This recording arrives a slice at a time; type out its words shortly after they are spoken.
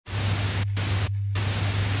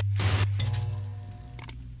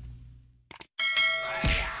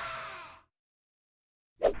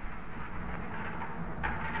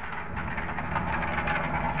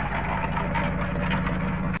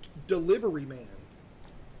delivery man.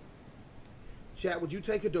 Chat, would you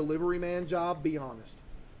take a delivery man job? Be honest.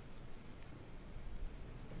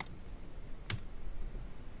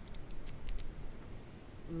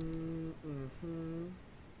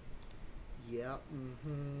 Yeah.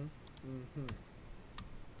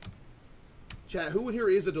 Chat, who in here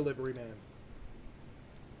is a delivery man?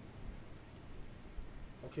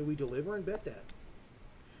 Okay, we deliver and bet that.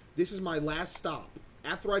 This is my last stop.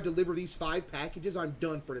 After I deliver these 5 packages, I'm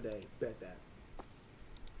done for today. Bet that.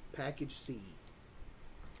 Package C.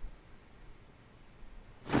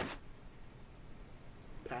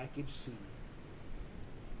 Package C.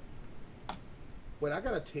 Wait, I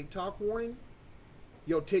got a TikTok warning?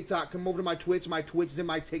 Yo, TikTok, come over to my Twitch. My Twitch is in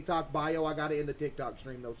my TikTok bio. I got it in the TikTok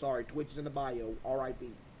stream, though. Sorry, Twitch is in the bio. R.I.P.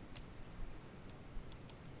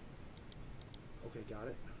 Okay, got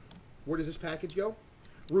it. Where does this package go?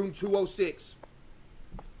 Room 206.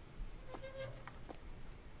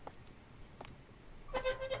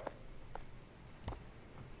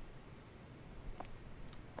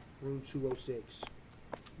 Room 206.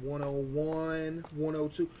 101,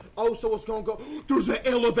 102. Oh, so it's going to go... There's an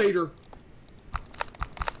elevator!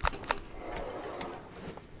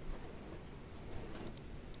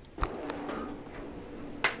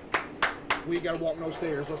 We ain't got to walk no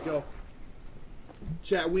stairs. Let's go.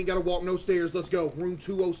 Chat, we ain't got to walk no stairs. Let's go. Room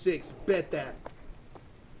 206. Bet that.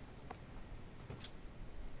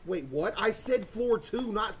 Wait, what? I said floor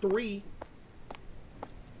 2, not 3.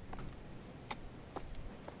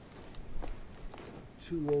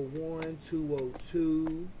 (201,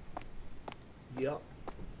 202). Yep.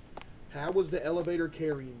 How was the elevator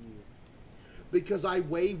carrying you? Because I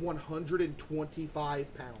weigh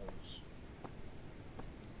 125 pounds.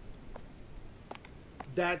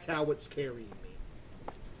 That's how it's carrying me.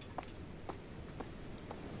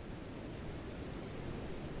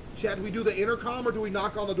 Chad, do we do the intercom or do we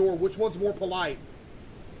knock on the door? Which one's more polite?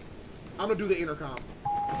 I'm gonna do the intercom.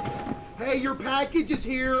 Hey, your package is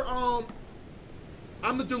here.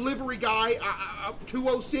 I'm the delivery guy.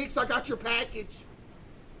 206, I got your package.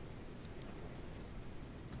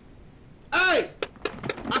 Hey!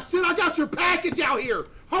 I said I got your package out here.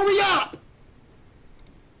 Hurry up!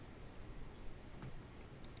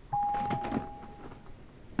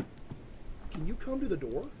 Can you come to the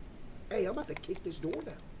door? Hey, I'm about to kick this door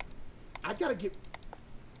down. I gotta get...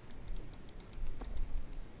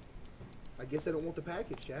 I guess I don't want the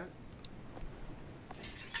package, chat.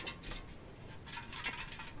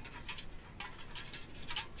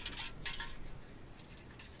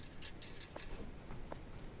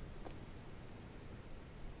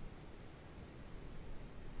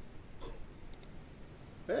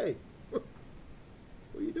 Hey, what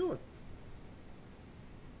are you doing?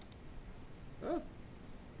 Huh?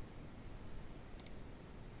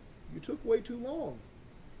 You took way too long.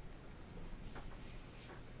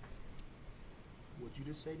 What'd you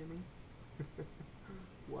just say to me?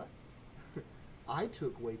 What? I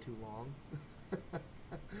took way too long.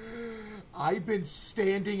 I've been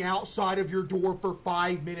standing outside of your door for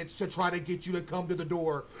 5 minutes to try to get you to come to the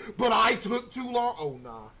door, but I took too long. Oh,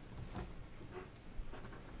 nah.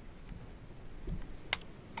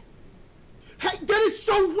 Hey, that is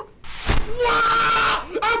so... Wow!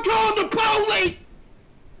 I'm calling the police!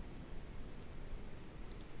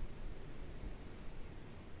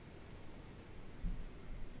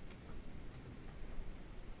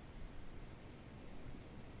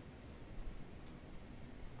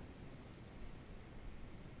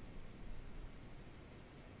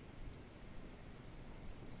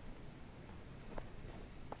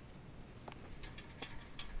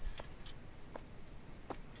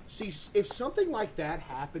 See, if something like that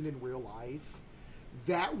happened in real life,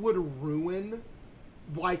 that would ruin,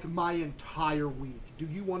 like, my entire week. Do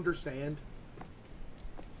you understand?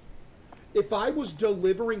 If I was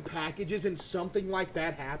delivering packages and something like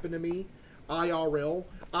that happened to me, IRL,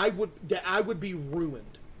 I would be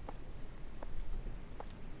ruined.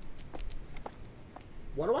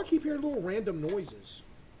 Why do I keep hearing little random noises?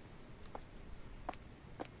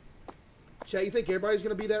 Chat, you think everybody's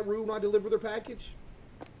going to be that rude when I deliver their package?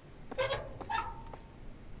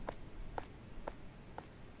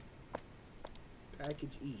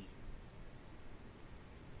 Package E.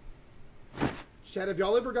 Chat, have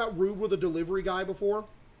y'all ever got rude with a delivery guy before?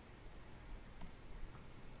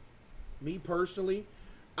 Me personally,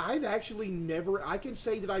 I've actually never, I can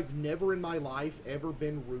say that I've never in my life ever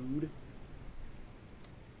been rude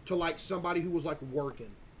to, like, somebody who was, like,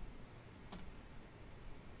 working.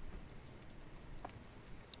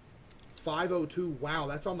 502, wow,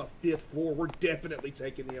 that's on the 5th floor. We're definitely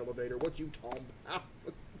taking the elevator. What you talking about?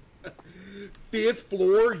 5th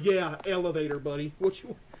floor? Yeah, elevator, buddy. What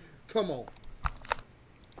you... Come on.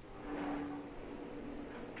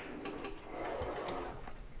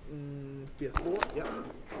 Fifth floor. Yep.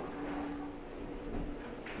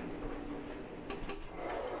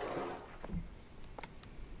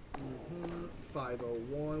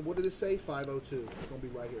 501. What did it say? 502. It's going to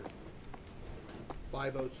be right here.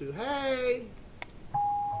 502. Hey!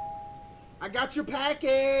 I got your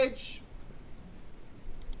package!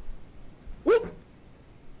 Whoop!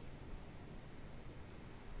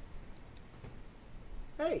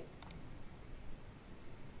 Hey!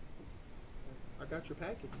 I got your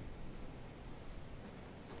package.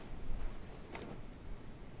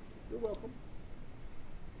 You're welcome.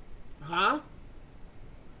 Huh?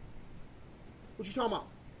 What you talking about?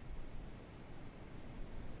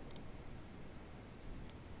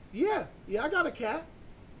 Yeah, I got a cat.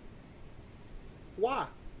 Why?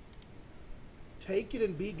 Take it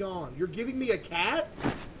and be gone. You're giving me a cat?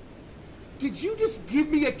 Did you just give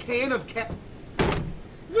me a can of cat?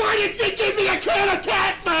 Why did she give me a can of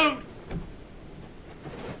cat food?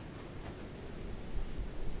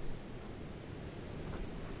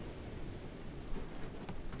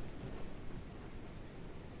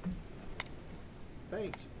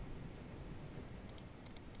 Thanks.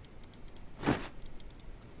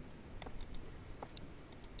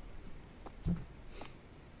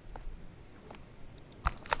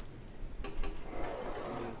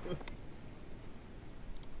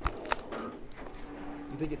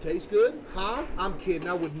 You think it tastes good? Huh? I'm kidding.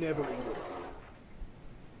 I would never eat it.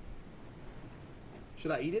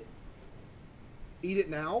 Should I eat it? Eat it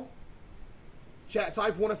now? Chat,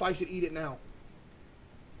 type 1 if I should eat it now.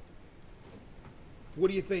 What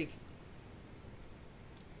do you think?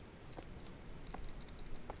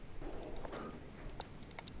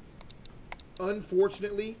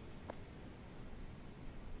 Unfortunately.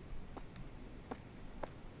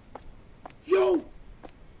 Yo!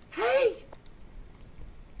 Hey!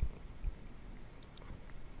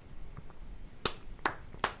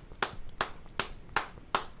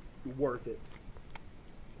 Worth it.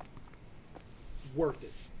 Worth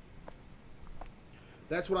it.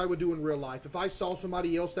 That's what I would do in real life. If I saw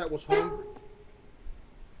somebody else that was hungry.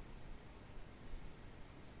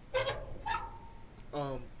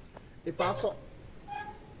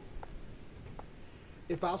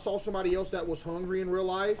 If I saw somebody else that was hungry in real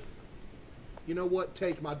life, you know what?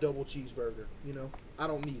 Take my double cheeseburger. You know, I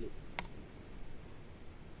don't need it.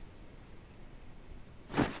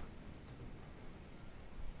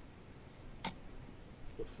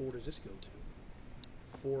 What floor does this go to?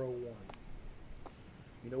 401.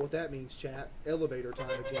 You know what that means, chat. Elevator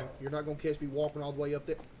time again. You're not going to catch me walking all the way up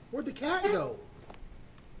there. Where'd the cat go?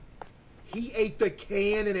 He ate the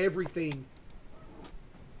can and everything.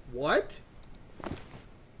 What?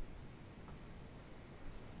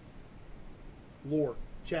 Lore.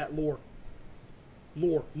 Chat, lore.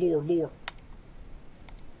 Lore, lore, lore.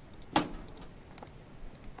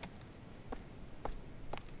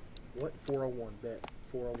 What? 401, bet.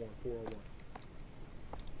 401, 401.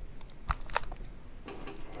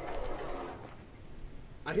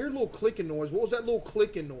 I hear a little clicking noise. What was that little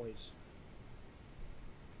clicking noise?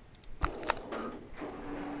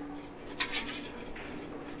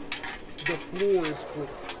 The floor is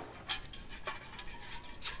clicking.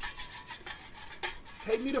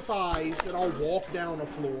 Take me to 5 and I'll walk down a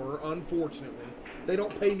floor, unfortunately. They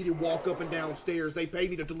don't pay me to walk up and down stairs. They pay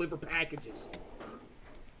me to deliver packages.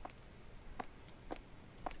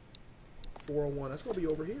 401. That's going to be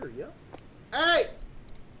over here, yep. Hey!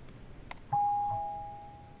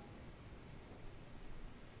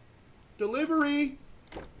 Delivery!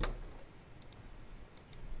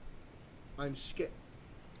 I'm scared.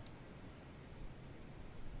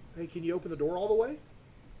 Hey, can you open the door all the way?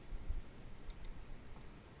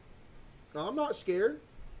 No, I'm not scared.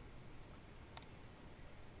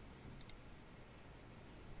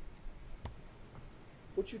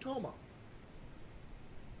 What you talking about?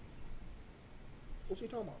 What's he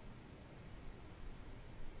talking about?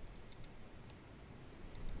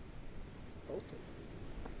 Okay.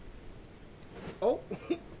 Oh,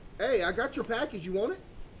 hey, I got your package. You want it?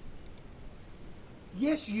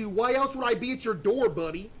 Yes, you. Why else would I be at your door,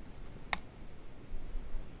 buddy?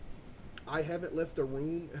 I haven't left the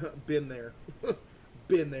room. Been there.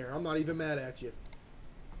 Been there. I'm not even mad at you.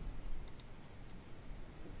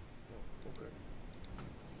 Oh, okay.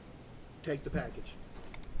 Take the package.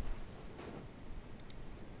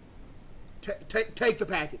 Take the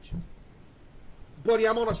package. Buddy,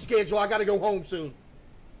 I'm on a schedule. I got to go home soon.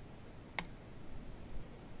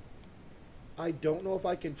 I don't know if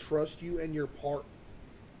I can trust you and your part.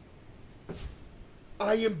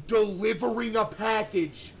 I am delivering a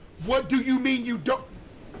package. What do you mean you don't?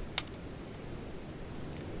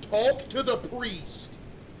 Talk to the priest.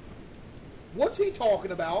 What's he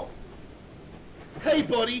talking about? Hey,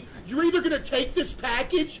 buddy, you're either going to take this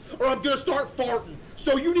package or I'm going to start farting.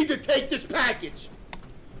 So you need to take this package.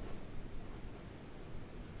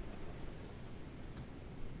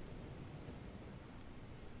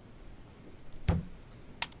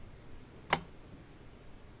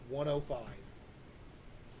 $105.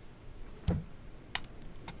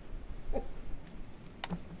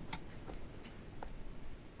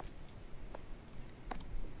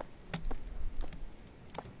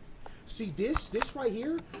 See, this right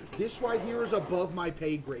here is above my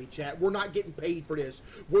pay grade, chat. We're not getting paid for this.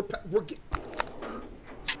 We're getting...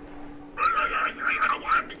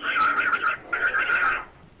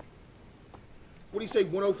 What do you say,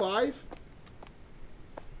 105?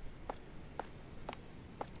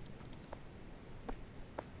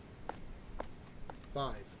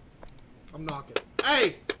 $5. I'm knocking.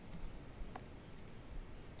 Hey!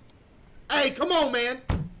 Hey, come on, man!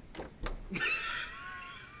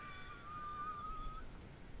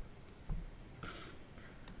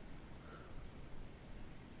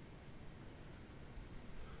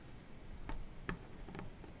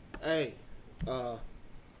 Hey, hey,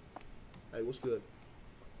 what's good?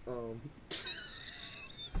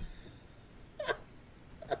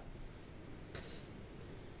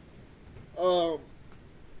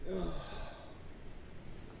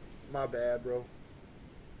 My bad, bro.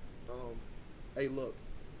 Hey, look.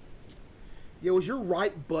 Yo, is your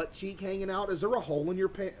right butt cheek hanging out? Is there a hole in your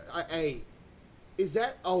pants? Hey, is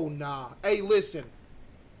that? Oh, nah. Hey, listen.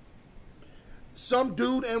 Some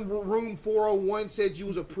dude in room 401 said you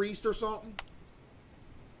was a priest or something.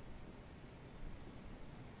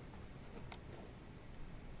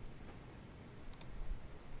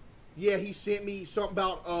 Yeah, he sent me something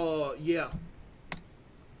about, yeah.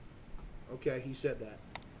 Okay, he said that.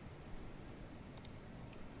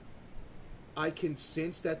 I can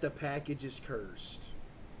sense that the package is cursed.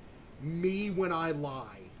 Me when I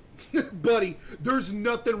lie. Buddy, there's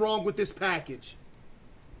nothing wrong with this package.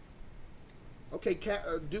 Okay,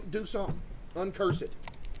 do something. Uncurse it.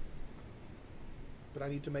 But I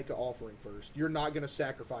need to make an offering first. You're not going to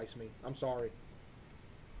sacrifice me. I'm sorry.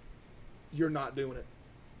 You're not doing it.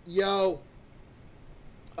 Yo.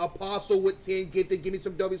 Apostle with 10 gifted. Give me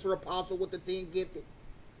some W's for Apostle with the 10 gifted.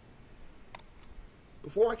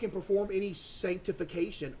 Before I can perform any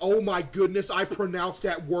sanctification. Oh my goodness, I pronounced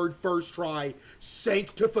that word first try.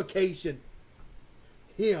 Sanctification.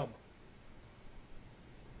 Him.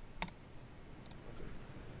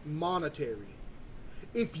 Monetary.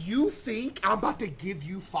 If you think I'm about to give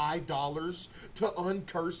you $5 to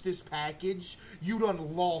uncurse this package, you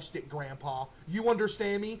done lost it, Grandpa. You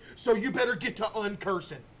understand me? So you better get to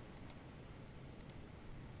uncursing.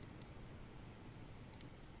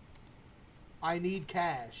 I need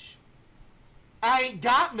cash. I ain't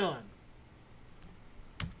got none.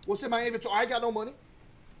 What's in my inventory? I ain't got no money.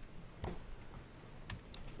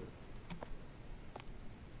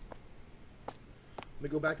 Let me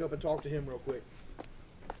go back up and talk to him real quick.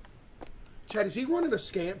 Chad, is he running a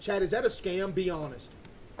scam? Chad, is that a scam? Be honest.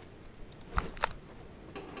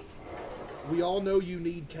 We all know you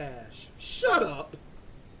need cash. Shut up.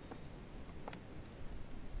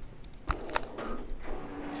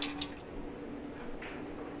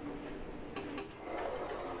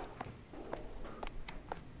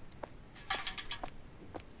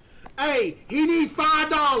 Hey, he needs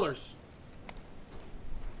 $5.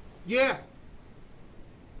 Yeah.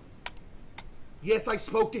 Yes, I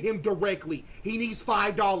spoke to him directly. He needs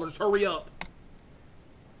 $5. Hurry up.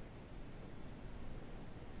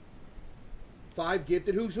 5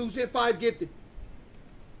 gifted. Who said 5 gifted?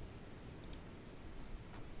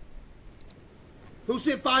 Who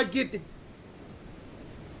said 5 gifted?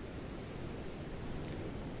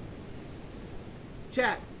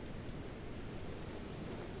 Chat.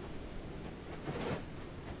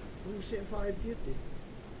 Who said 5 gifted?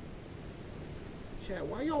 Chat,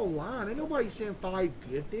 why y'all lying? Ain't nobody saying 5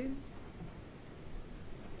 gifted.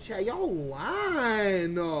 Chat, y'all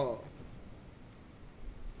lying.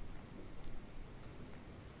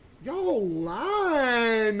 Y'all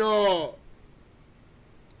lying.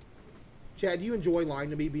 Chat, do you enjoy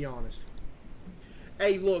lying to me? Be honest.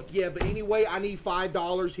 Hey, look, yeah, but anyway, I need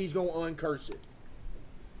 $5. He's going to uncurse it.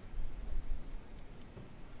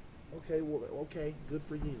 Okay, well, okay, good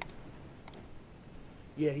for you.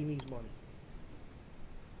 Yeah, he needs money.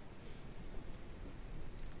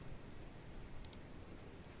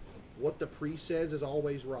 What the priest says is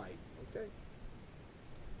always right. Okay.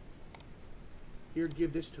 Here,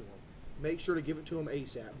 give this to him. Make sure to give it to him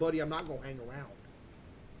ASAP. Buddy, I'm not going to hang around.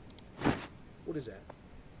 What is that?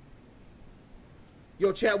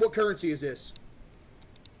 Yo, chat, what currency is this?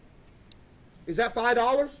 Is that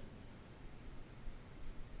 $5?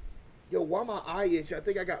 Yo, why my eye itch? I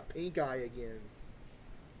think I got pink eye again.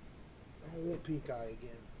 I don't want pink eye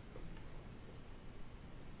again.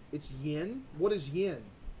 It's yen? What is yen?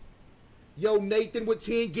 Yo, Nathan with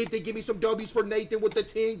 10 gifted. Give me some W's for Nathan with the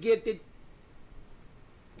 10 gifted.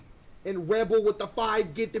 And Rebel with the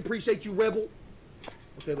 5 gifted. Appreciate you, Rebel.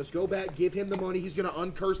 Okay, let's go back. Give him the money. He's going to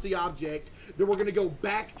uncurse the object. Then we're going to go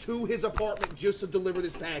back to his apartment just to deliver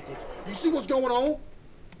this package. You see what's going on?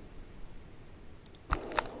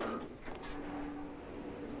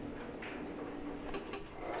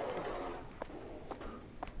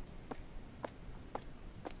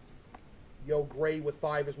 Yo, Gray with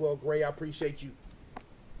 5 as well. Gray, I appreciate you.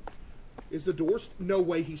 Is the door... No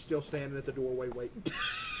way he's still standing at the doorway. Wait.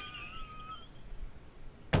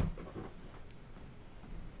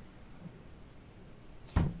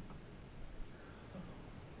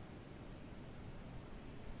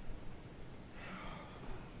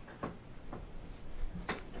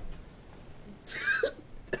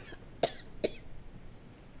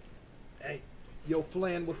 Hey. Yo,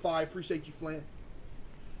 Flan with 5. Appreciate you, Flan.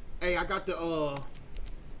 Hey, I got the,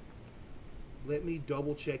 let me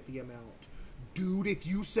double check the amount. Dude, if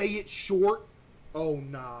you say it's short, oh,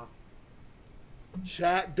 nah.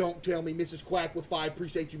 Chat, don't tell me. Mrs. Quack with 5.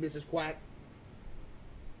 Appreciate you, Mrs. Quack.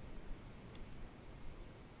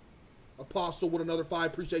 Apostle with another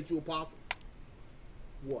 5. Appreciate you, Apostle.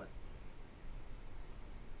 What?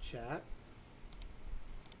 Chat?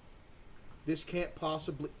 This can't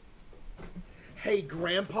possibly... Hey,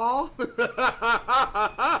 Grandpa?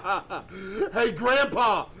 Hey,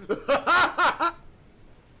 Grandpa!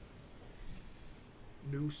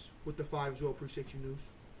 Noose with the 5 as well. Appreciate you, Noose.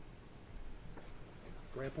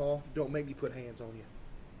 Grandpa, don't make me put hands on you.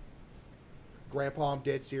 Grandpa, I'm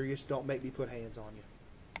dead serious. Don't make me put hands on you.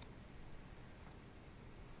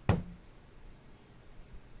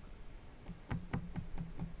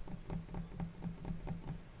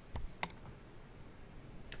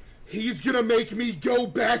 He's gonna make me go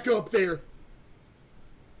back up there.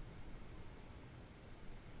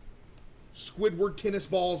 Squidward tennis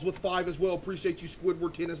balls with 5 as well. Appreciate you,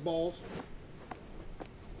 Squidward tennis balls.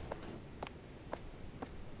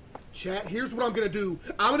 Chat, here's what I'm gonna do.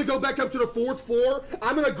 I'm gonna go back up to the 4th floor.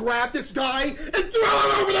 I'm gonna grab this guy and throw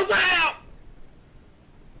him over the ramp.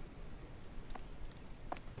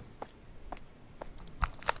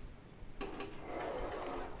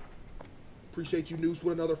 Appreciate you, Noose,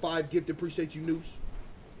 with another 5 gifted. Appreciate you, Noose.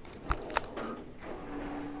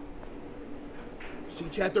 See,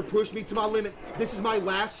 chat, they're pushing me to my limit. This is my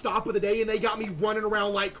last stop of the day, and they got me running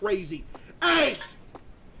around like crazy. Hey!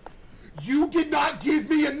 You did not give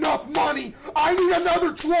me enough money. I need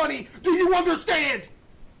another 20. Do you understand?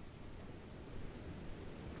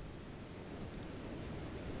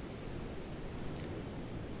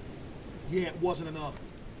 Yeah, it wasn't enough.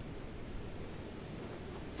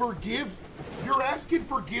 Forgive? You're asking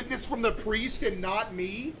forgiveness from the priest and not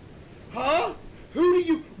me? Huh?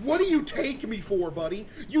 What do you take me for, buddy?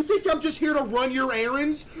 You think I'm just here to run your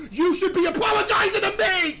errands? You should be apologizing to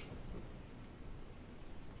me!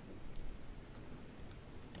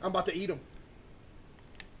 I'm about to eat them.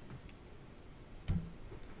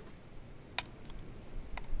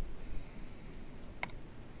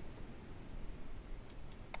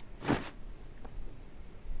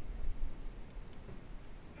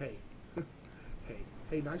 Hey.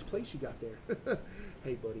 Hey, nice place you got there.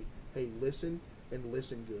 Hey, buddy. Hey, listen and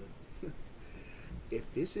listen good.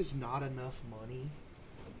 If this is not enough money,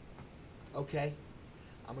 okay,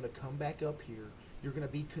 I'm going to come back up here. You're going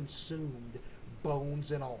to be consumed,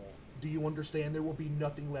 bones and all. Do you understand? There will be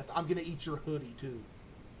nothing left. I'm going to eat your hoodie, too.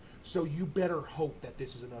 So you better hope that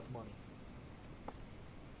this is enough money.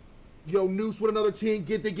 Yo, Noose with another 10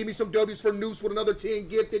 gifted. Give me some W's for Noose with another 10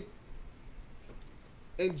 gifted.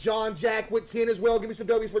 And John Jack with 10 as well. Give me some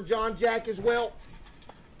W's for John Jack as well.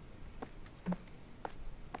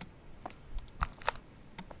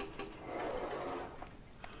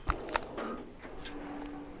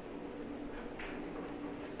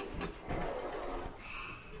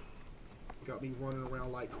 Got me running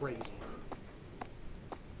around like crazy.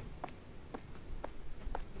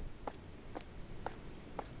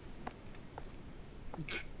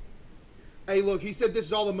 Hey, look, he said this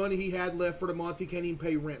is all the money he had left for the month. He can't even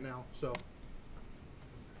pay rent now, so.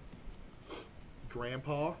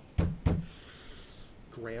 Grandpa?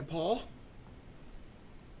 Grandpa?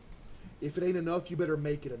 If it ain't enough, you better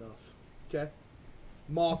make it enough, okay?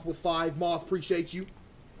 Moth with 5. Moth, appreciate you.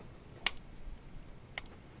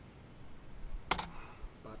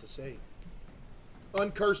 About to say.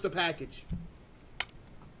 Uncurse the package.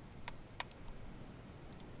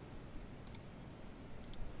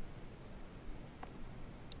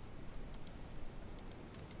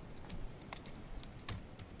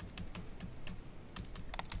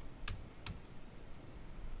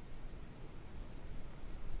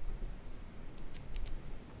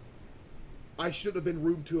 I shouldn't have been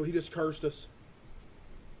rude to him. He just cursed us.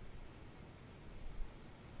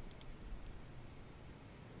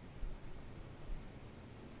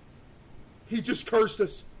 He just cursed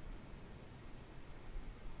us.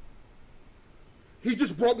 He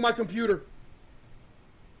just broke my computer.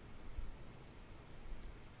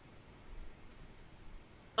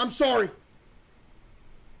 I'm sorry.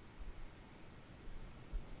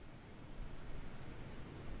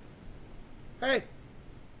 Hey.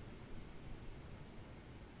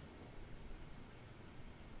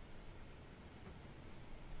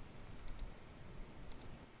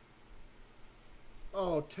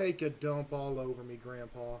 Oh, take a dump all over me,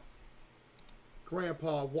 Grandpa.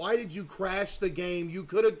 Grandpa, why did you crash the game? You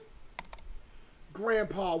could have...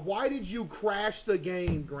 Grandpa, why did you crash the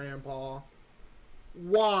game, Grandpa?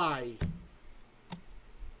 Why?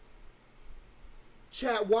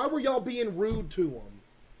 Chat, why were y'all being rude to him?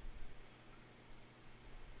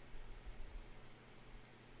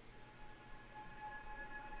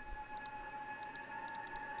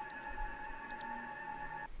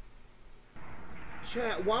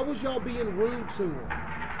 Chat, why was y'all being rude to him?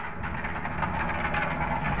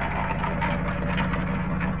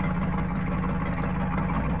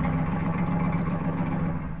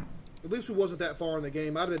 At least we wasn't that far in the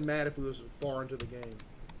game. I'd have been mad if we was far into the game.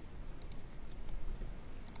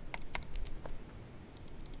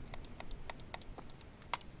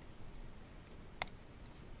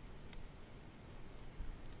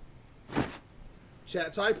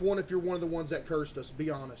 Chat, type 1 if you're one of the ones that cursed us. Be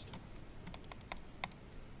honest.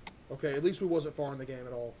 Okay, at least we wasn't far in the game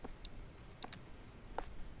at all.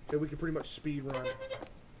 Okay, we could pretty much speed run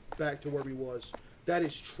back to where we was. That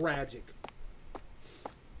is tragic.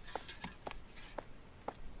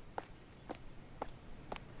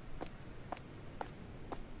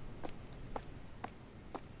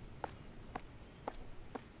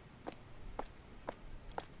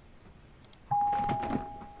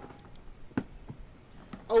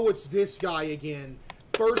 Oh, it's this guy again.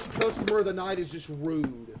 First customer of the night is just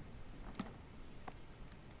rude.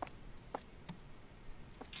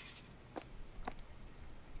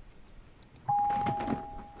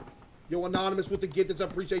 Yo, Anonymous with the gifteds. I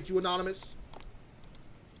appreciate you, Anonymous.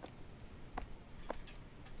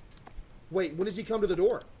 Wait, when does he come to the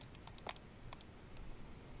door?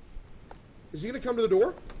 Is he going to come to the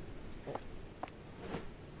door? Oh.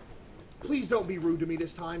 Please don't be rude to me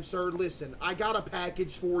this time, sir. Listen, I got a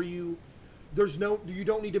package for you. There's no... You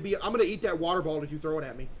don't need to be... I'm going to eat that water bottle if you throw it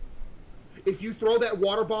at me. If you throw that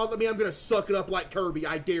water bottle at me, I'm going to suck it up like Kirby.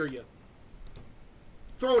 I dare you.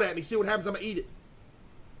 Throw it at me. See what happens. I'm going to eat it.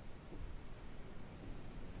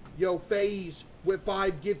 Yo, FaZe with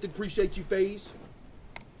 5 gifted. Appreciate you, FaZe.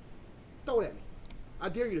 Throw it at me. I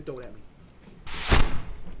dare you to throw it at me.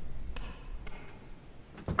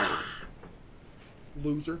 Ah.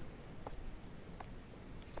 Loser.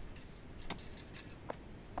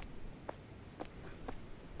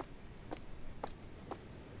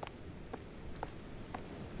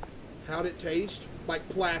 How'd it taste? Like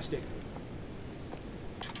plastic.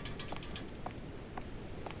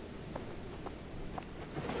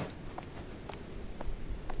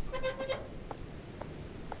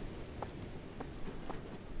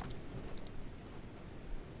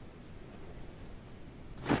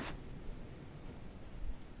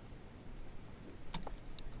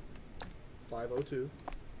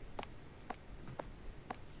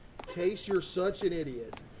 Case, you're such an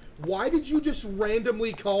idiot. Why did you just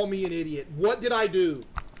randomly call me an idiot? What did I do?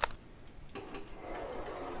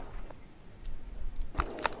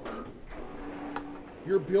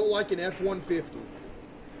 You're built like an F-150.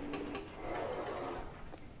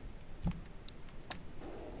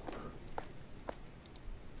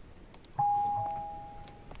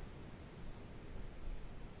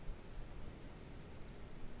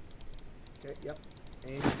 Okay, yep.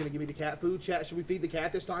 And he's going to give me the cat food. Chat, should we feed the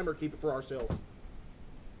cat this time or keep it for ourselves?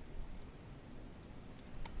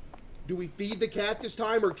 Do we feed the cat this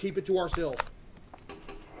time or keep it to ourselves?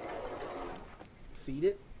 Feed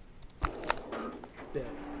it? Bet.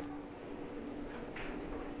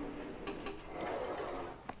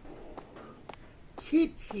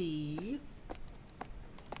 Kitty!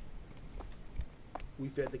 We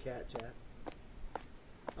fed the cat, chat.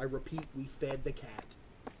 I repeat, we fed the cat.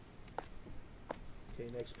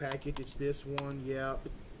 Okay, next package, it's this one, yep.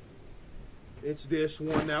 It's this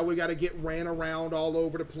one. Now we got to get ran around all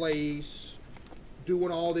over the place,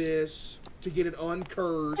 doing all this to get it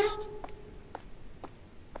uncursed.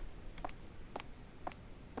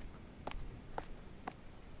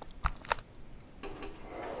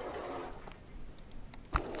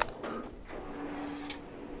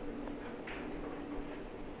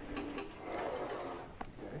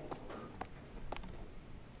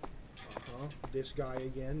 This guy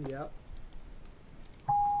again, yep.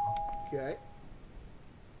 Okay.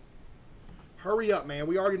 Hurry up, man.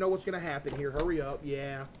 We already know what's going to happen here. Hurry up.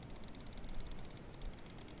 Yeah.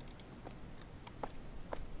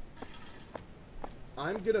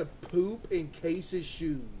 I'm going to poop in Case's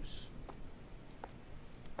shoes.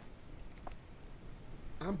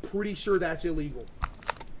 I'm pretty sure that's illegal.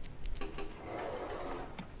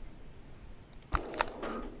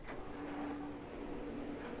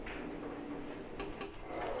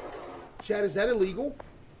 Chad, is that illegal?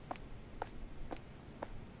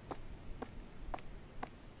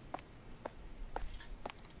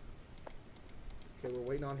 Okay, we're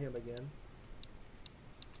waiting on him again.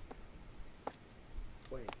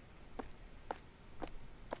 Wait.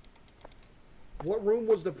 What room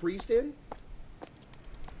was the priest in?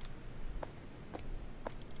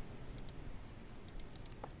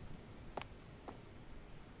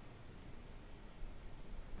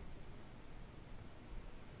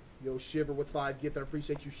 Yo, Shiver with 5 gift. I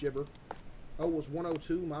appreciate you, Shiver. Oh, it was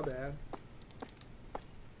 102. My bad.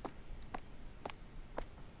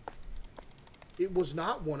 It was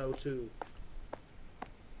not 102.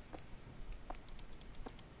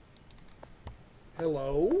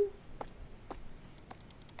 Hello?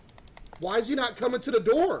 Why is he not coming to the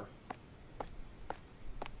door?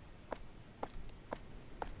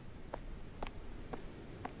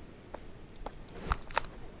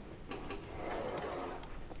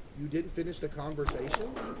 You didn't finish the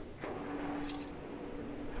conversation?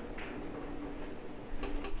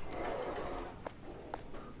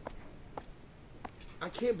 I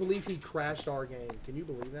can't believe he crashed our game. Can you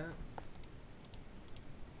believe that?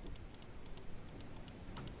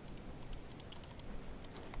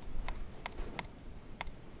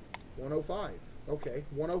 $105. Okay,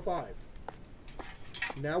 105.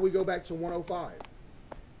 Now we go back to 105.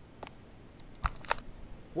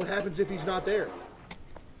 What happens if he's not there?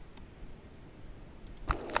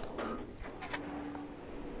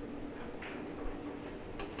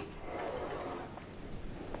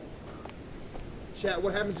 Chat,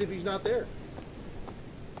 what happens if he's not there?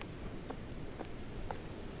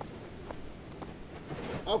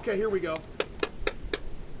 Okay, here we go.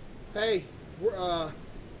 Hey, we're,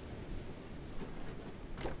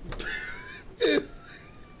 Dude.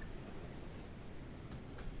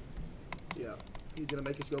 Yeah, he's gonna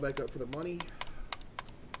make us go back up for the money.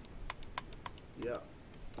 Yeah,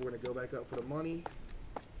 we're gonna go back up for the money.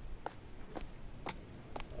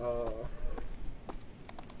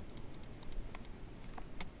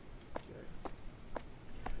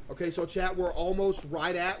 Okay, so chat, we're almost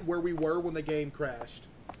right at where we were when the game crashed.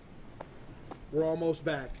 We're almost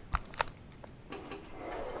back.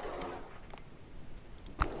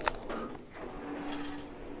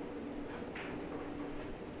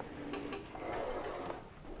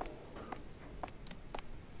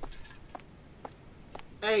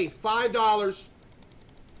 Hey, $5.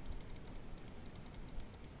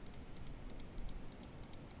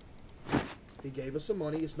 He gave us some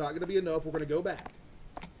money. It's not going to be enough. We're going to go back.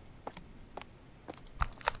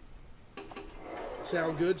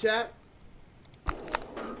 Sound good, chat?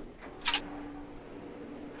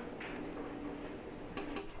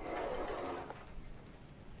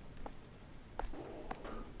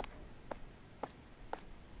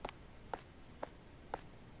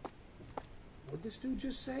 What'd this dude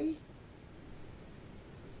just say?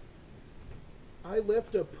 I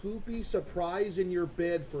left a poopy surprise in your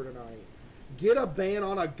bed for tonight. Get a ban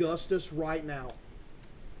on Augustus right now.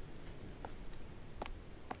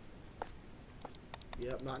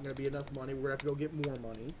 Yep, not going to be enough money. We're going to have to go get more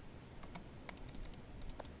money.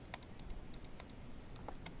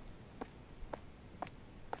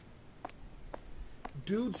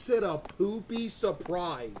 Dude said a poopy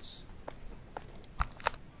surprise.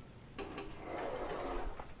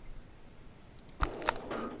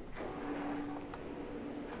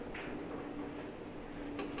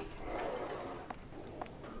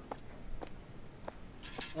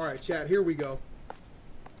 All right, chat, here we go.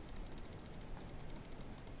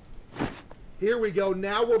 Here we go.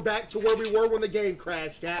 Now we're back to where we were when the game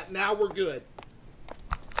crashed, chat. Now we're good.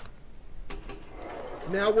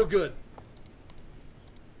 Now we're good.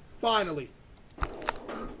 Finally.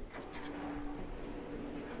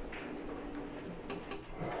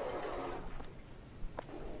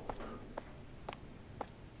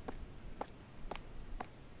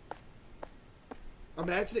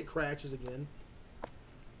 Imagine it crashes again.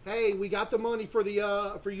 Hey, we got the money for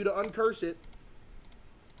the for you to uncurse it.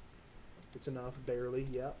 It's enough, barely,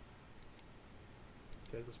 yep.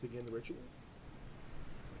 Okay, let's begin the ritual.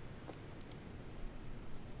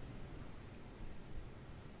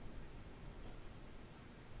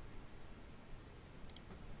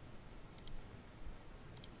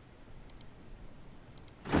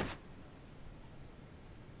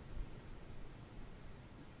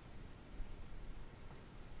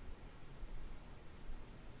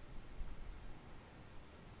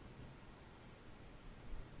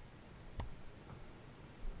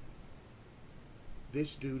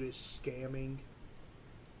 This dude is scamming.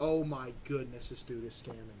 Oh my goodness, this dude is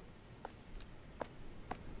scamming.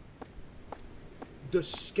 The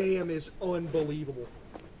scam is unbelievable.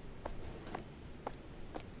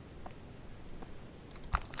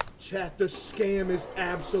 Chat, the scam is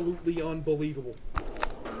absolutely unbelievable.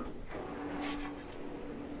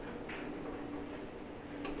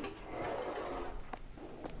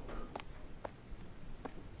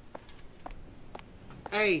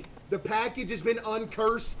 Hey, the package has been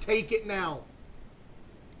uncursed. Take it now.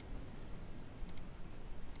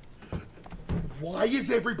 Why is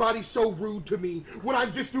everybody so rude to me when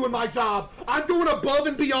I'm just doing my job? I'm doing above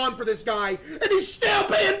and beyond for this guy, and he's still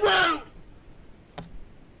being rude!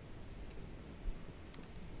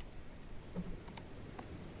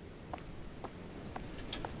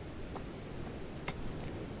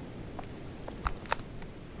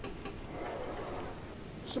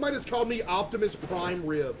 Somebody just called me Optimus Prime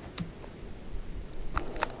Rib.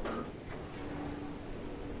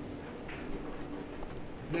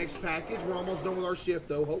 Next package. We're almost done with our shift,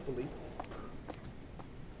 though, hopefully.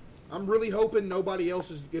 I'm really hoping nobody else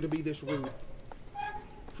is going to be this rude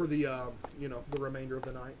for the, you know, the remainder of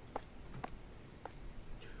the night.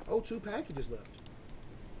 Oh, 2 packages left.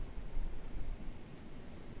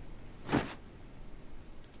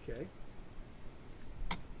 Okay.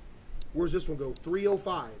 Where's this one go?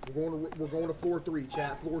 305. We're going to floor 3,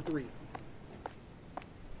 chat. Floor 3.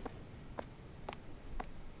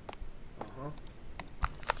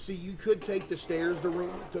 See, you could take the stairs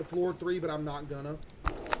to floor 3, but I'm not gonna,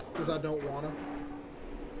 because I don't wanna.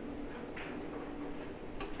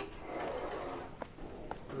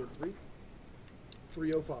 Floor 3.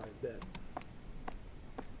 305, bet.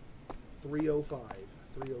 305.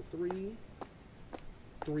 303.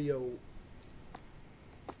 30.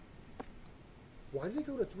 Why did it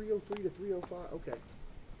go to 303 to 305? Okay.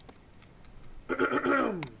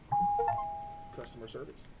 Customer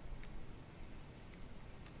service.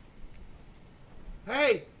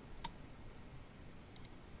 Hey!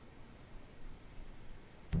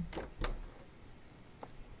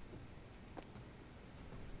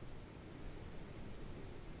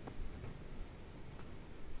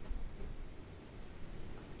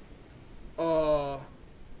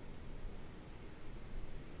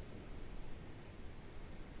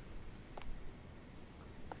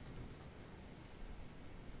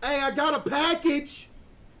 Hey, I got a package!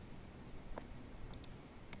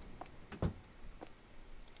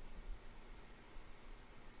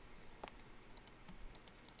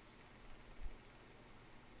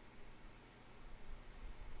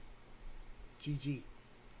 GG.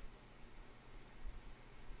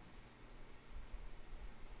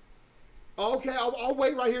 Okay, I'll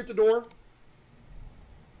wait right here at the door.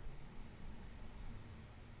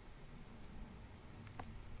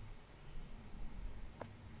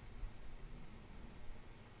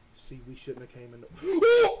 See, we shouldn't have came in.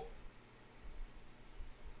 Oh!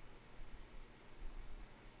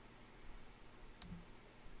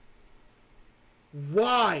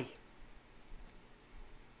 Why?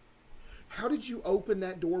 How did you open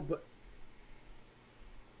that door? But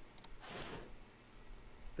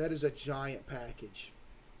that is a giant package.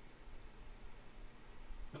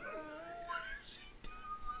 What is he doing?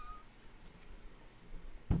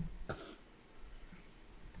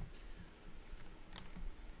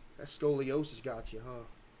 That scoliosis got you, huh?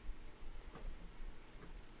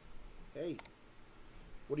 Hey,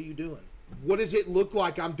 what are you doing? What does it look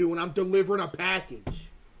like I'm doing? I'm delivering a package.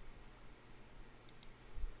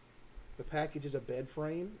 The package is a bed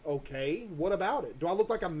frame. Okay, what about it? Do I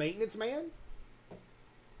look like a maintenance man?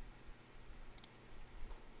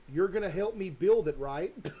 You're going to help me build it,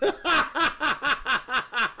 right?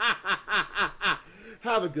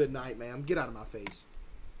 Have a good night, ma'am. Get out of my face.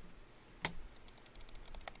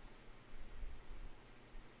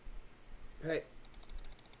 Hey.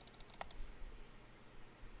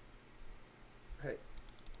 Hey.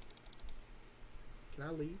 Can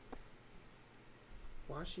I leave?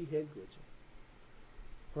 Why is she head glitching?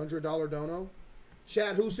 $100 dono?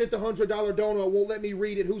 Chat, who sent the $100 dono? It won't let me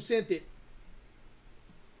read it. Who sent it?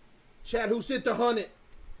 Chat, who sent the 100?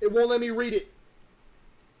 It won't let me read it.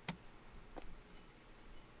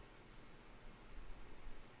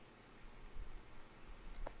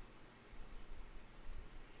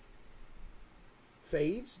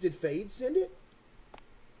 Fades? Did Fades send it?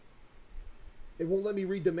 It won't let me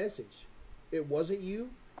read the message. It wasn't you?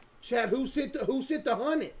 Chat, who sent the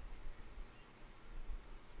 100?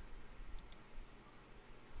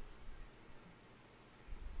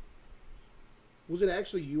 Was it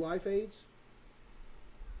actually UI Fades?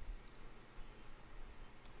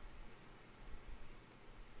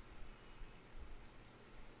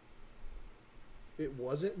 It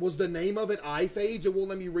wasn't? Was the name of it iFades? It won't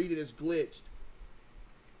let me read it. It's glitched.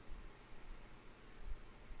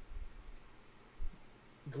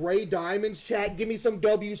 Gray Diamonds, chat. Give me some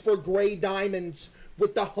W's for Gray Diamonds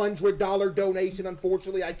with the $100 donation.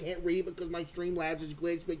 Unfortunately, I can't read it because my Streamlabs is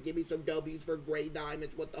glitched, but give me some W's for Gray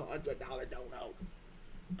Diamonds with the $100 dono.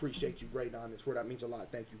 Appreciate you, Gray Diamonds. That means a lot.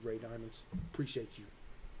 Thank you, Gray Diamonds. Appreciate you.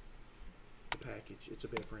 The package. It's a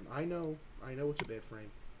bed frame. I know it's a bed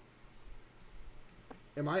frame.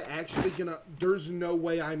 Am I actually gonna... There's no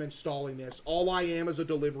way I'm installing this. All I am is a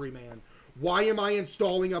delivery man. Why am I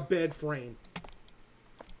installing a bed frame?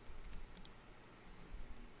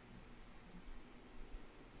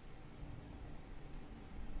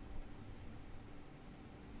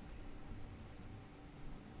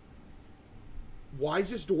 Why is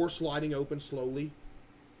this door sliding open slowly?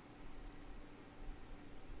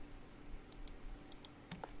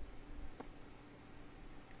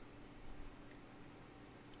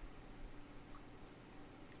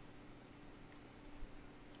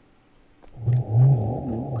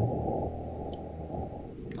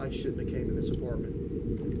 I shouldn't have came in this apartment.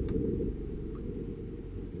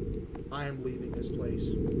 I am leaving this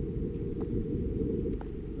place.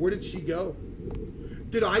 Where did she go?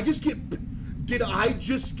 Did I just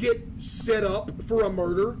get set up for a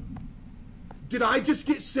murder? Did I just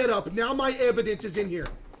get set up? Now my evidence is in here.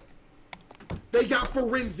 They got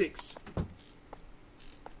forensics.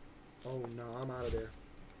 Oh no, I'm out of there.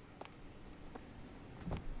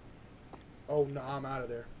 Oh no, I'm out of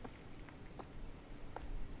there.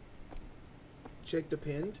 Check the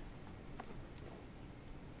pinned.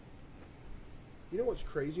 You know what's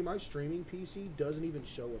crazy? My streaming PC doesn't even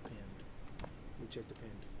show a pinned. Let me check the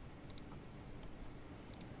pinned.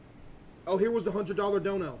 Oh, here was the $100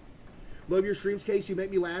 dono. Love your streams, Case. You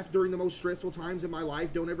make me laugh during the most stressful times in my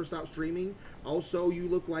life. Don't ever stop streaming. Also, you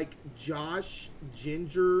look like Josh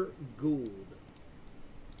Ginger Gould.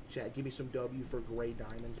 Chat, give me some W for Gray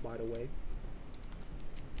Diamonds, by the way.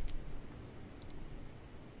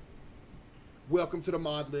 Welcome to the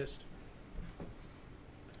mod list.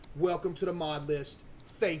 Welcome to the mod list.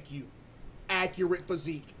 Thank you. Accurate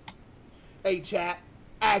physique. Hey, chat.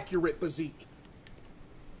 Accurate physique.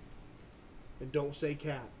 And don't say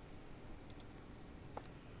cap.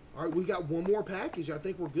 All right, we got one more package. I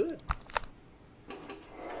think we're good.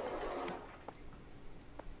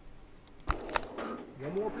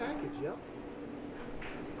 One more package, yep.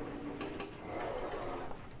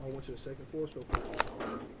 I went to the second floor, let's go first.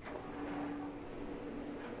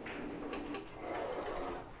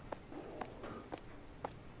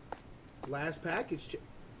 Last package.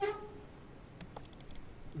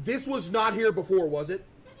 This was not here before, was it?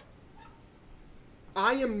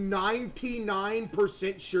 I am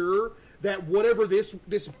 99% sure that whatever this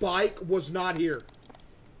bike was not here.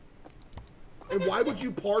 And why would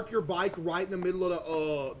you park your bike right in the middle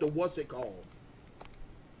of the what's it called?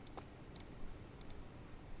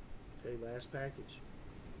 Okay, last package.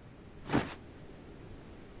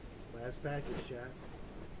 Last package, chat.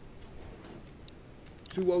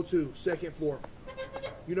 202, second floor.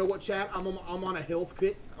 You know what, chat? I'm on a health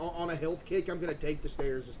kick. On a health kick, I'm gonna take the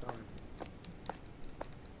stairs this time.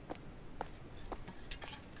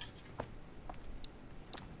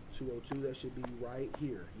 That should be right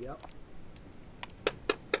here. Yep.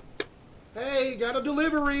 Hey, got a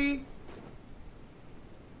delivery.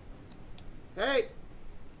 Hey.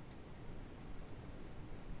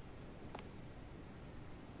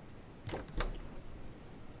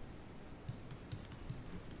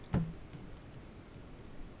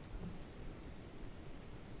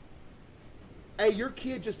 Hey, your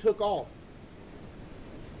kid just took off.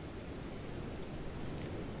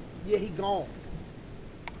 Yeah, he gone.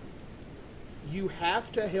 You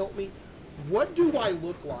have to help me. What do I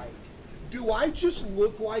look like? Do I just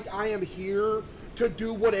look like I am here to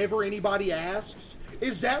do whatever anybody asks?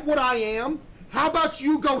 Is that what I am? How about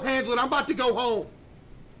you go handle it? I'm about to go home.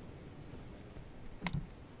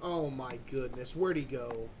 Oh my goodness. Where'd he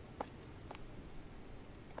go?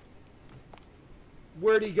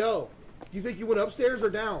 Where'd he go? You think he went upstairs or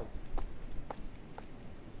down?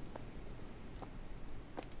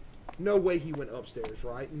 No way he went upstairs,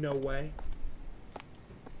 right? No way.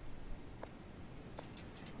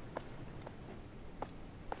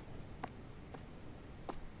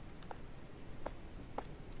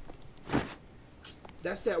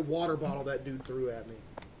 That's that water bottle that dude threw at me.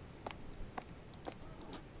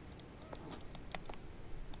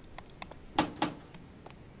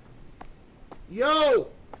 Yo!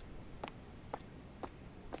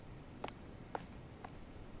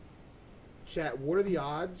 Chat, what are the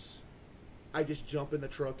odds I just jump in the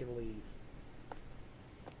truck and leave?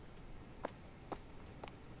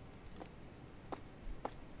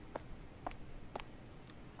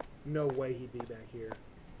 No way he'd be back here.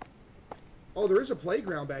 Oh, there is a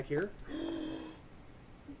playground back here.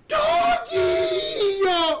 Doggy!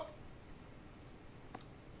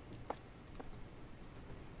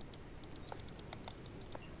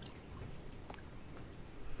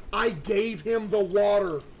 I gave him the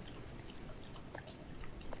water.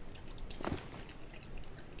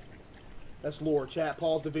 That's lore. Chat,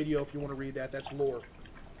 pause the video if you want to read that. That's lore.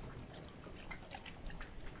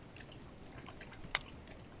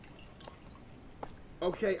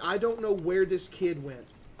 Okay, I don't know where this kid went.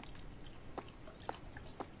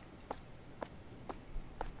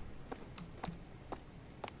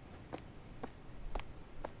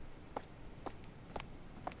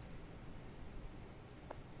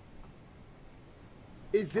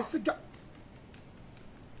 Is this a guy?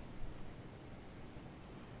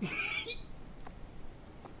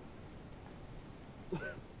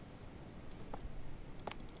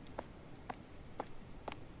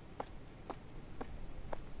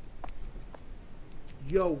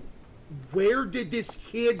 Yo, where did this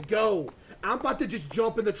kid go? I'm about to just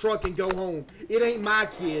jump in the truck and go home. It ain't my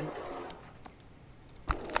kid.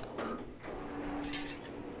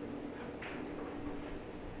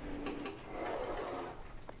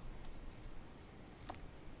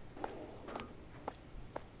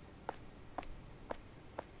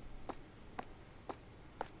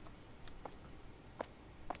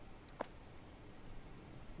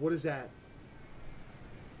 What is that?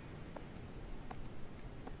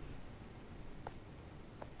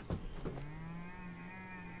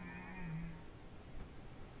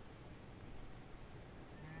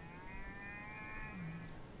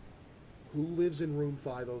 Who lives in room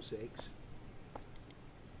 506?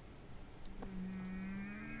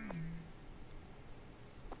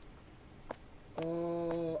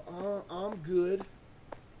 I'm good.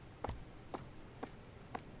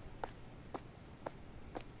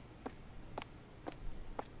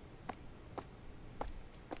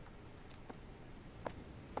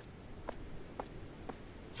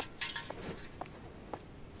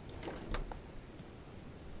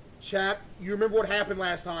 Chat, you remember what happened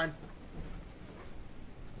last time?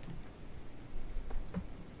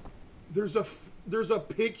 There's a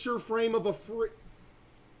picture frame of a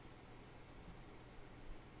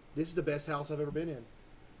This is the best house I've ever been in.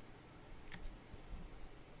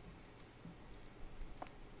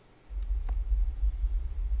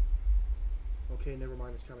 Okay, never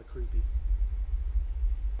mind. It's kind of creepy.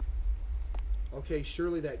 Okay,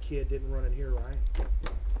 surely that kid didn't run in here, right?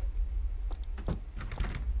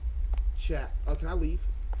 Chat. Oh, can I leave?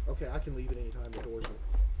 Okay, I can leave at any time. The door's open.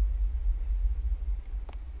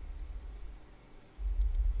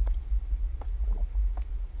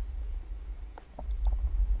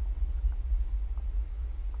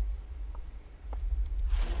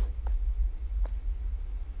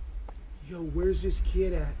 Yo, where's this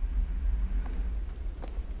kid at?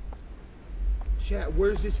 Chat,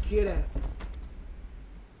 where's this kid at?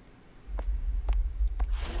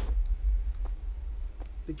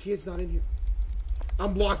 The kid's not in here.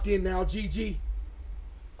 I'm locked in now, GG.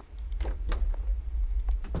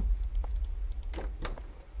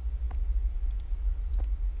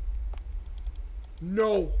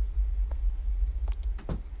 No.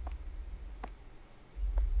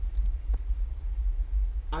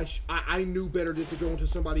 I knew better than to go into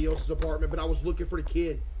somebody else's apartment, but I was looking for the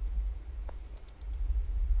kid.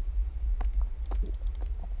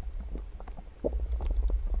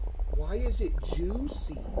 Why is it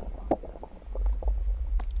juicy?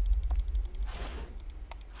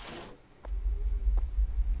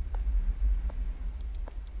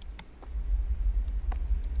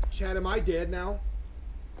 Chat, am I dead now?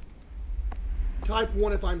 Type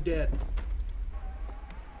 1 if I'm dead.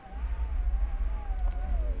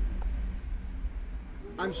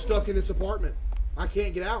 I'm stuck in this apartment. I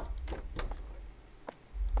can't get out.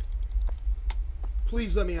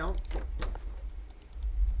 Please let me out.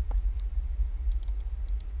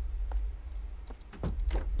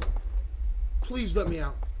 Please let me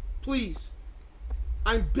out. Please.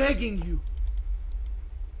 I'm begging you.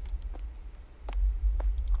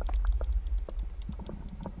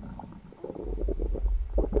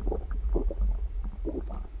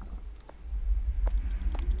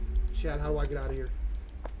 Chad, how do I get out of here?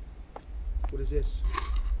 What is this?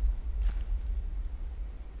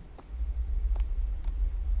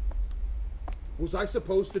 Was I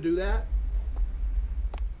supposed to do that?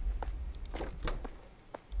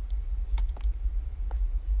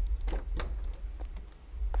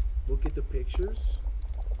 Look at the pictures.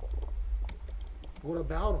 What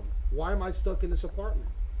about them? Why am I stuck in this apartment?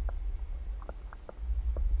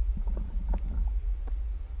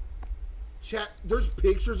 Chat, there's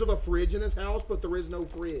pictures of a fridge in this house, but there is no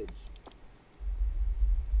fridge.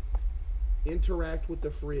 Interact with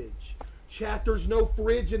the fridge. Chat, there's no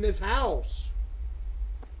fridge in this house.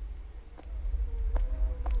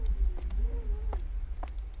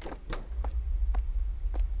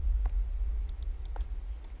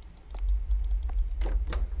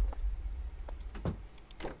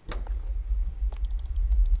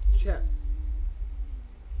 Chat.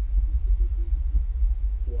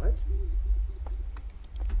 What?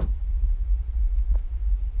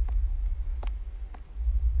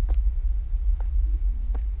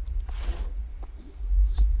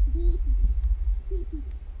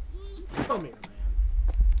 Come here, man.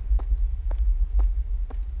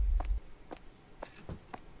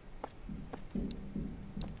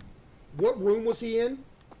 What room was he in?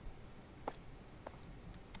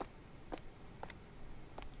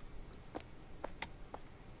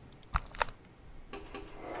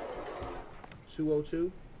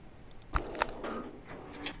 (202).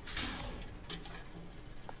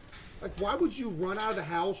 Like, why would you run out of the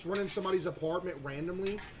house, run in somebody's apartment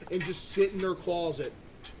randomly, and just sit in their closet?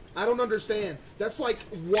 I don't understand. That's like,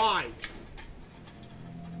 why?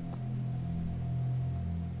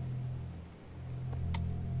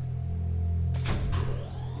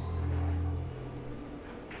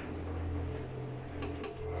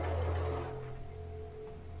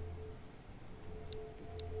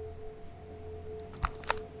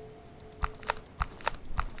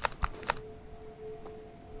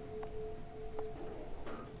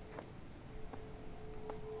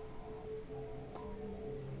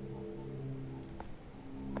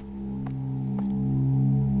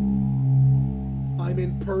 I'm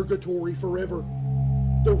in purgatory forever.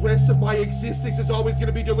 The rest of my existence is always going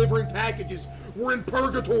to be delivering packages. We're in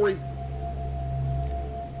purgatory.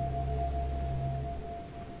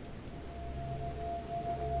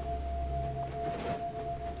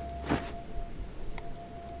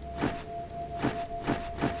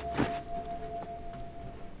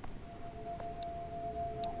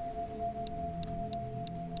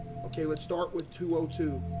 Okay, let's start with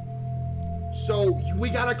 202. So, we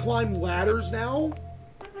gotta climb ladders now?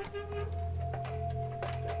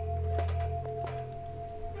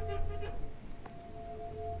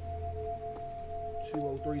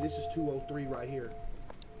 This is 203 right here.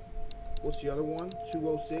 What's the other one?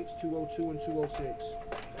 206, 202, and 206.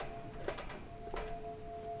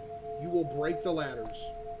 You will break the ladders.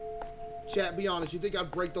 Chat, be honest. You think I'd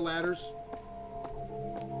break the ladders?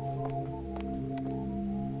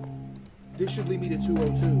 This should lead me to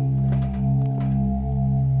 202.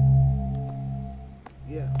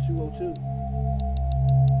 Yeah, 202.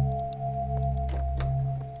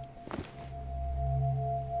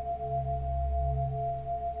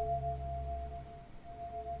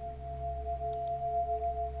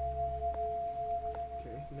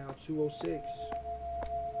 Okay, now 206.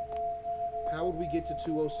 How would we get to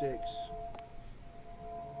 206?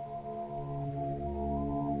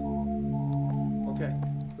 Okay,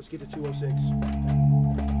 let's get to 206.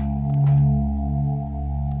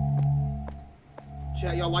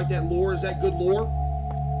 Chat, y'all like that lore? Is that good lore?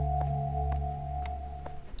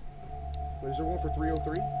 Wait, is there one for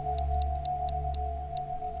 303?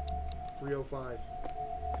 305.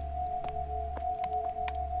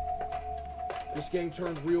 This game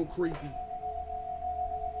turned real creepy.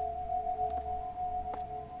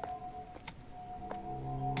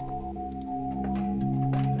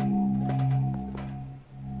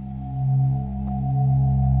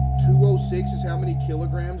 (206) is how many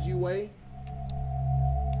kilograms you weigh?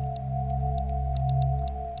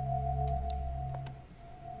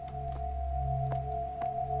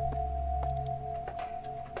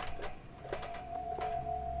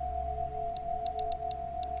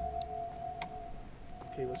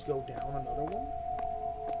 Okay, let's go down another one.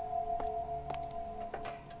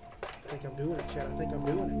 I think I'm doing it, Chad. I think I'm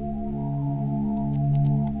doing it.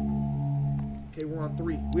 Okay, we're on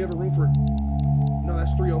 3. We have a room for... No,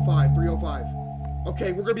 that's 305. 305.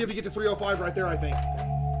 Okay, we're going to be able to get to 305 right there, I think.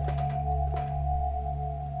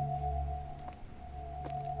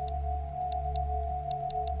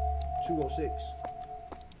 (206).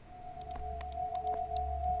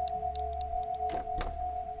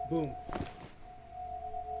 Boom.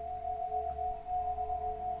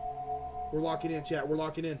 We're locking in, chat. We're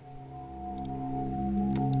locking in.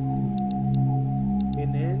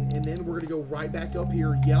 And then we're going to go right back up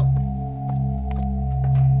here. Yep.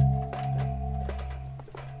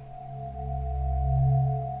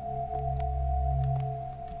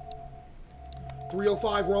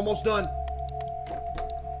 (305), we're almost done.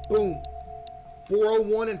 Boom.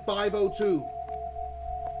 401 and 502.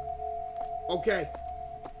 Okay.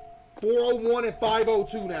 401 and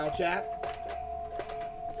 502 now, chat.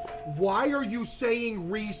 Why are you saying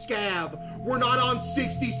rescav? We're not on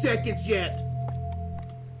 60 seconds yet.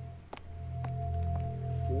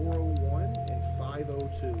 401 and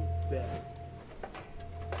 502. Bet.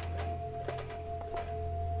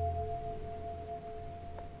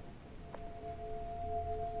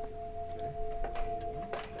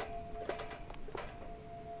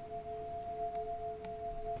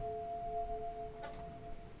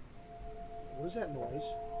 What is that noise?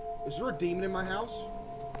 Is there a demon in my house?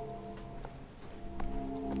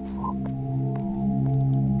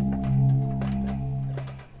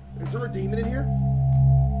 Is there a demon in here?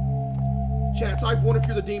 Chat, type 1 if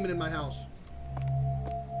you're the demon in my house.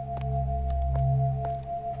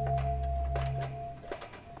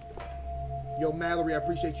 Yo, Mallory, I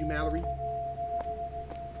appreciate you, Mallory.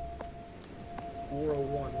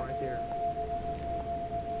 401 right there.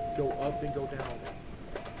 Go up, then go down.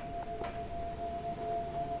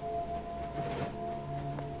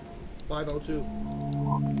 .502.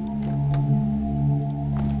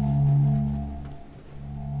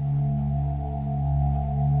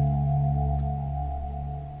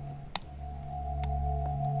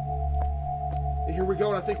 And here we go,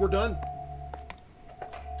 and I think we're done.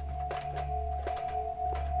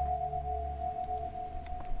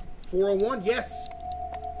 .401, yes.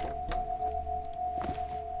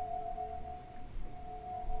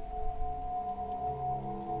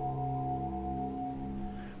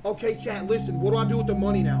 Okay, chat, listen, what do I do with the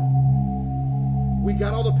money now? We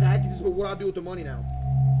got all the packages, but what do I do with the money now?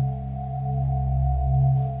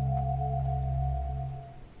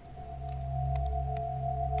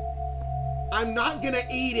 I'm not gonna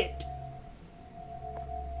eat it.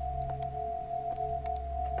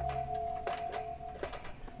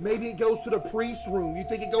 Maybe it goes to the priest room. You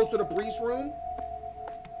think it goes to the priest room?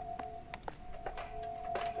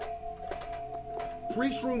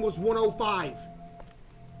 Priest room was 105.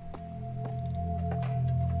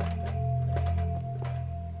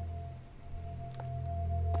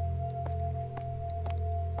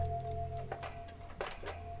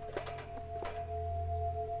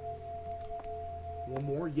 One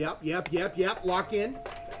more. Yep. Lock in.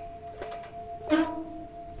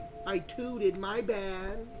 I tooted, my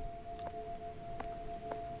bad.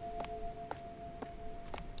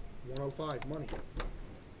 105, money.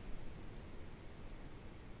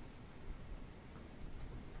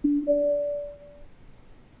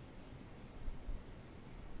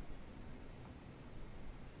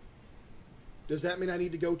 Does that mean I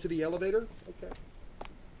need to go to the elevator? Okay.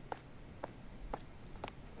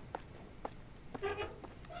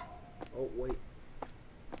 Oh, wait.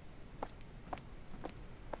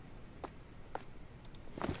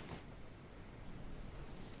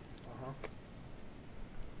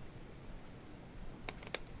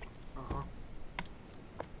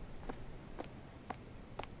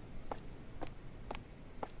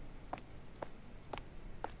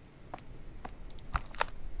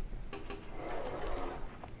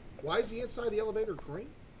 Why is the inside of the elevator green?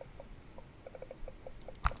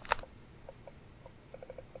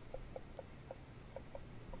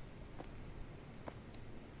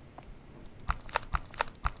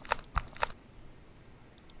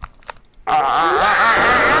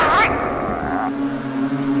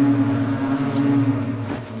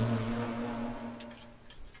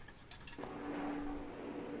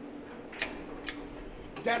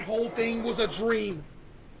 That whole thing was a dream.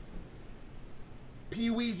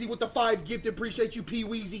 P-Weezy with the 5 gifted. Appreciate you,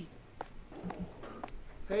 P-Weezy.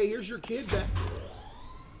 Hey, here's your kid back.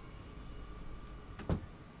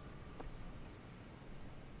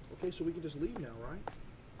 Okay, so we can just leave now, right?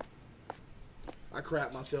 I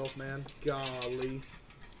crap myself, man. Golly.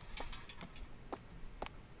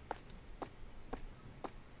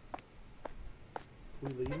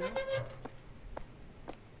 Can we leave now?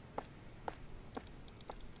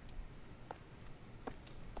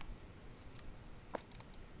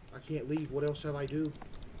 I can't leave. What else have I do?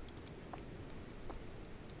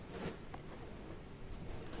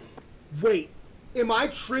 Wait. Am I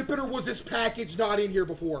tripping or was this package not in here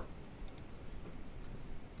before?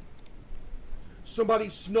 Somebody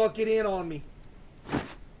snuck it in on me.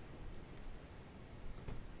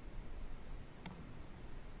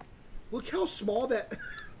 Look how small that...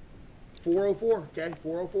 404. Okay,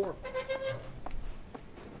 404.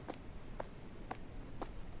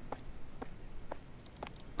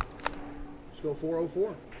 Let's go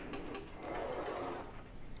 404.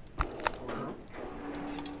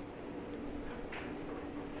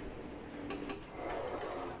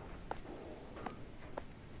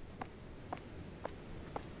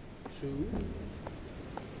 Two,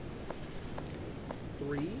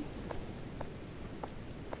 3,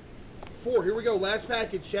 4. Here we go. Last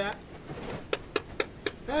package, chat.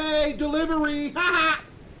 Hey, delivery. Ha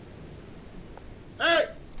ha. Hey.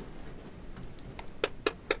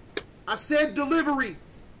 I said delivery.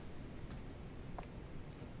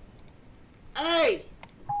 Hey.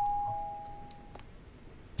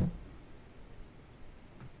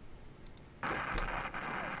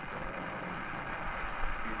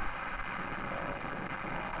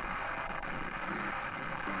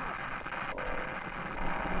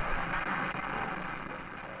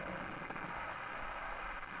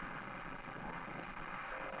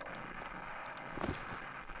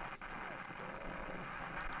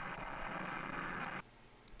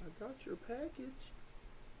 Got your package.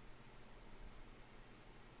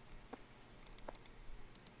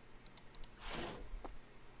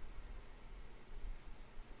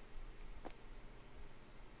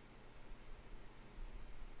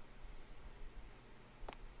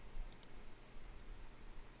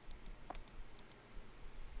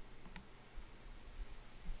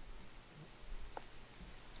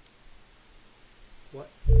 What?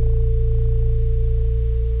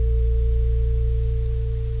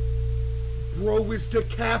 Bro is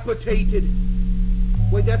decapitated.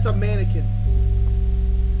 Wait, that's a mannequin.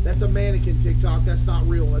 That's a mannequin, TikTok. That's not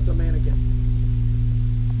real. That's a mannequin.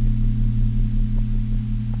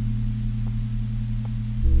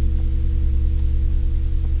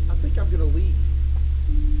 I think I'm gonna leave.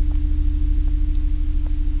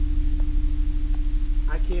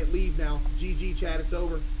 I can't leave now. GG, chat. It's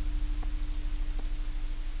over.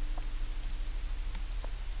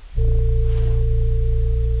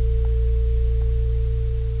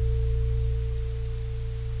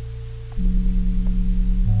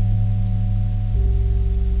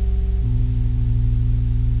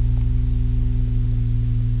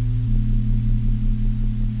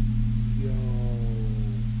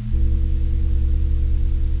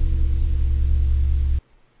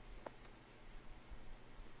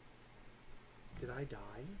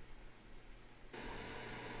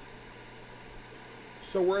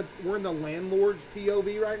 So we're in the landlord's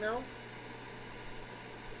POV right now?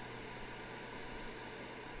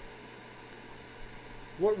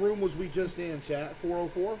 What room was we just in, chat?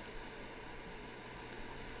 404?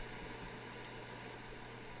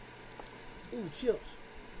 Ooh, chills.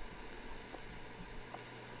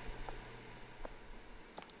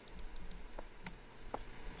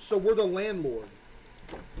 So we're the landlord.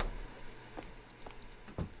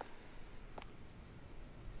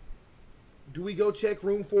 Do we go check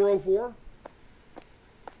room 404?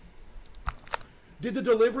 Did the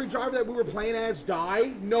delivery driver that we were playing as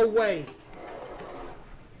die? No way.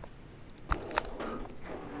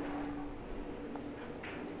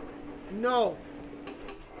 No.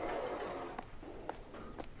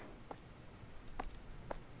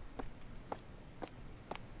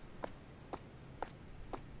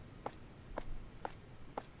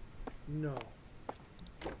 No.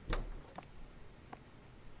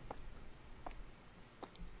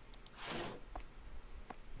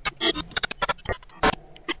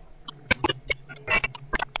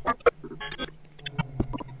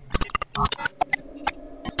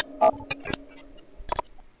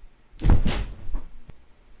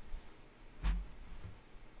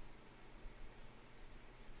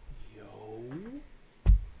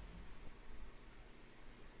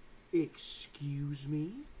 Excuse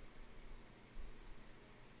me?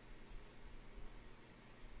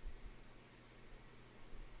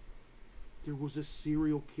 There was a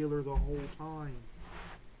serial killer the whole time.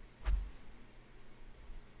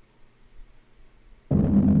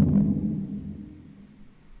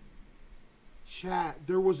 Chat,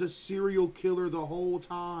 there was a serial killer the whole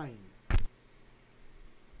time.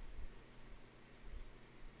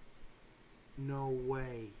 No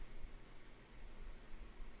way.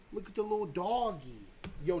 Look at the little doggy.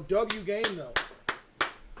 Yo, W game though.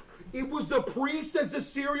 It was the priest as the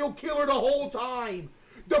serial killer the whole time.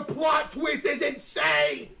 The plot twist is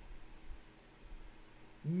insane.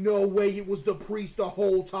 No way it was the priest the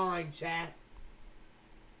whole time, chat.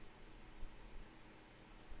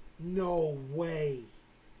 No way.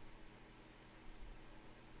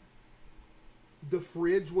 The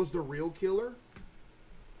fridge was the real killer?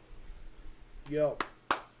 Yo.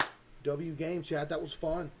 W game, chat. That was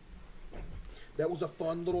fun. That was a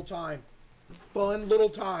fun little time. Fun little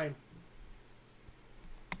time.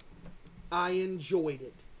 I enjoyed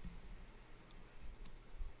it.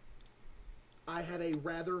 I had a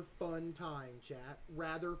rather fun time, chat.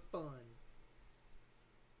 Rather fun.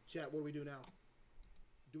 Chat, what do we do now?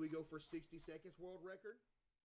 Do we go for 60 seconds world record?